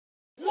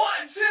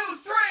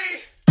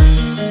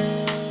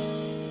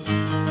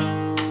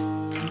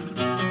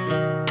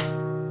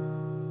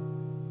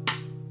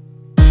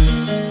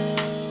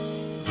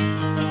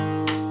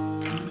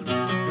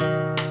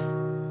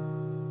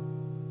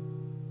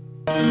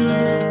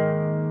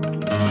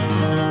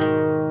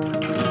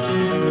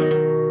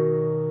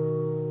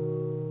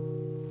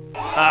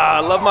I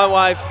love my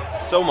wife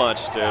so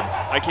much, dude.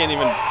 I can't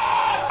even,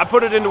 I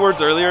put it into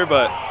words earlier,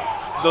 but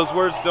those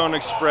words don't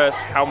express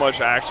how much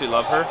I actually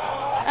love her.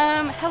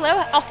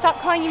 Hello, I'll stop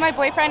calling you my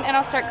boyfriend and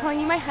I'll start calling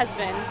you my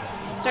husband,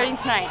 starting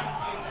tonight.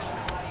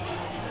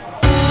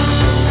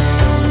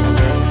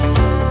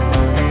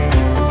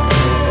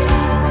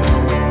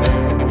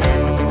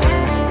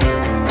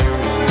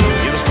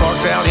 It was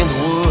parked out in the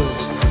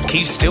woods,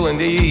 keys still in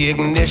the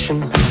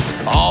ignition.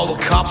 All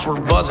the cops were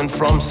buzzing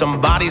from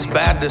somebody's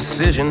bad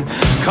decision.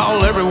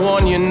 Call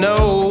everyone you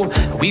know,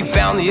 we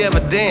found the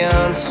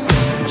evidence.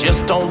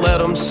 Just don't let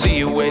them see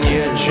you when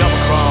you jump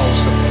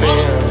across the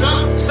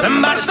fence.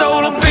 Somebody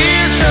stole a